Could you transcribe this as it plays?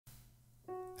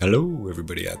Hello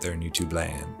everybody out there in YouTube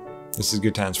land. This is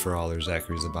Good Times for All, or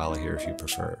Zachary Zabala here if you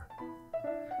prefer.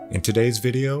 In today's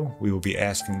video, we will be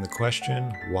asking the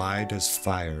question, why does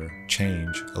fire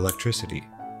change electricity?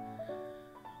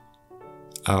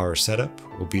 Our setup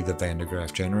will be the Van de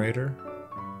Graaff generator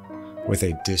with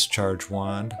a discharge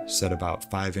wand set about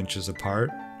 5 inches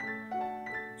apart,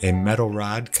 a metal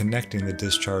rod connecting the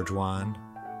discharge wand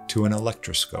to an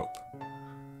electroscope.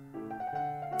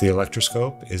 The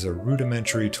electroscope is a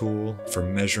rudimentary tool for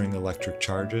measuring electric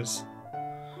charges.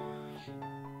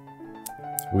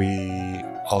 We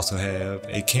also have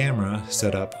a camera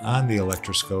set up on the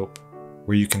electroscope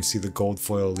where you can see the gold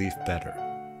foil leaf better.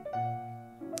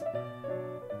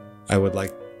 I would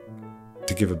like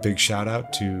to give a big shout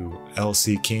out to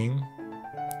LC King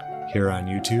here on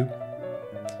YouTube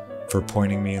for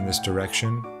pointing me in this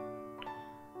direction.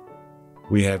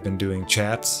 We have been doing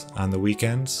chats on the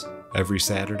weekends every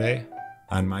Saturday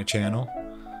on my channel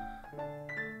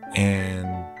and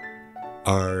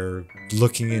are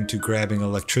looking into grabbing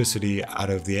electricity out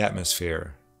of the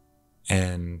atmosphere.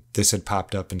 And this had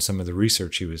popped up in some of the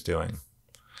research he was doing.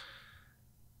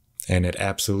 And it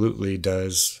absolutely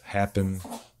does happen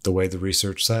the way the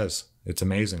research says. It's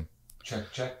amazing.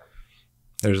 Check, check.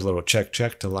 There's a little check,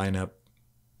 check to line up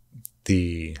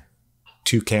the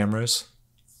two cameras.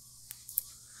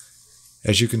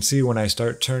 As you can see, when I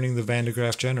start turning the Van de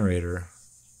Graaff generator,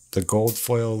 the gold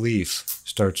foil leaf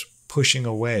starts pushing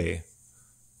away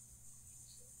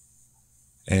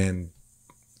and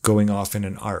going off in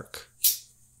an arc.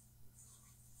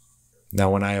 Now,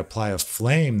 when I apply a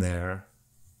flame there,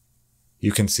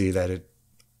 you can see that it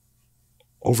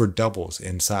over doubles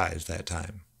in size that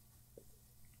time.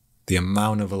 The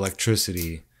amount of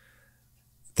electricity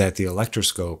that the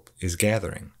electroscope is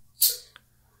gathering.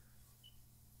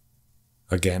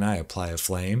 Again, I apply a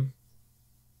flame,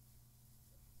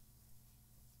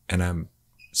 and I'm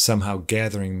somehow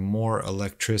gathering more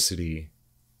electricity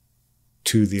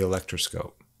to the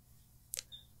electroscope.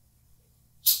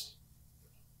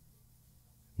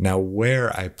 Now,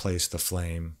 where I place the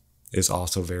flame is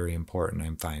also very important,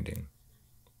 I'm finding.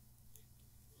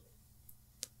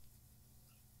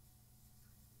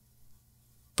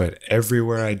 But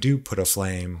everywhere I do put a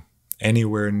flame,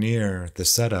 anywhere near the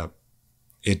setup,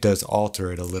 it does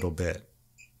alter it a little bit.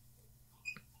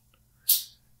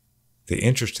 The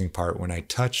interesting part, when I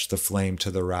touch the flame to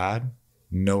the rod,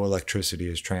 no electricity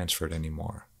is transferred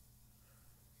anymore.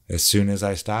 As soon as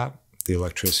I stop, the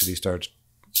electricity starts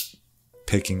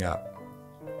picking up.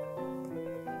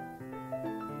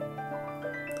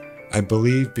 I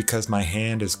believe because my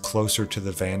hand is closer to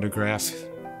the Van de Graaff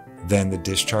than the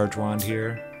discharge wand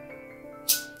here,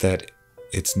 that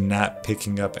it's not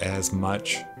picking up as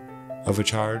much of a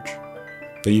charge,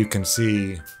 but you can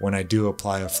see when I do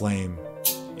apply a flame,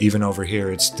 even over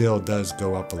here, it still does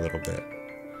go up a little bit.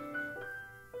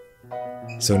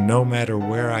 So no matter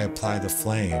where I apply the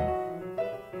flame,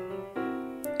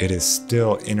 it is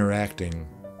still interacting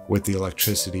with the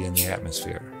electricity in the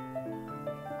atmosphere.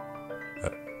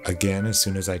 Again, as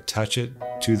soon as I touch it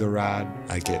to the rod,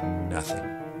 I get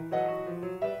nothing.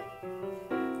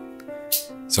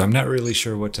 So I'm not really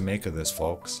sure what to make of this,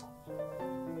 folks.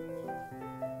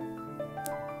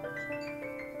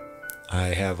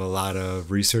 I have a lot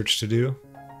of research to do.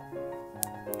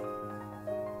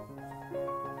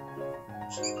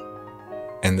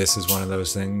 And this is one of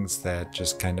those things that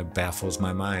just kind of baffles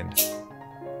my mind.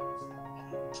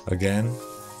 Again,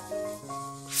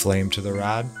 flame to the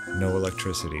rod, no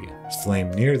electricity.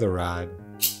 Flame near the rod,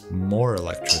 more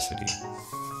electricity.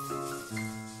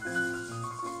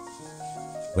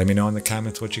 Let me know in the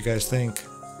comments what you guys think.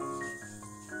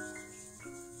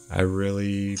 I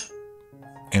really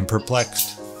am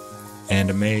perplexed and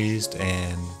amazed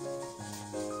and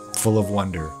full of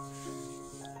wonder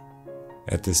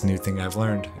at this new thing I've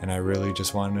learned, and I really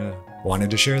just wanted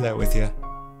to share that with you.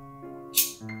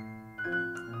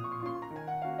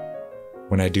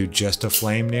 When I do just a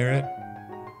flame near it,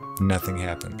 nothing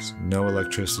happens. No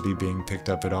electricity being picked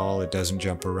up at all. It doesn't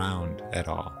jump around at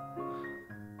all.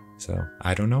 So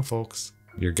I don't know, folks.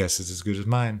 Your guess is as good as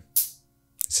mine.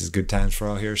 This is Good Times for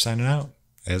All here, signing out.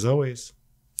 As always,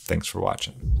 thanks for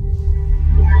watching.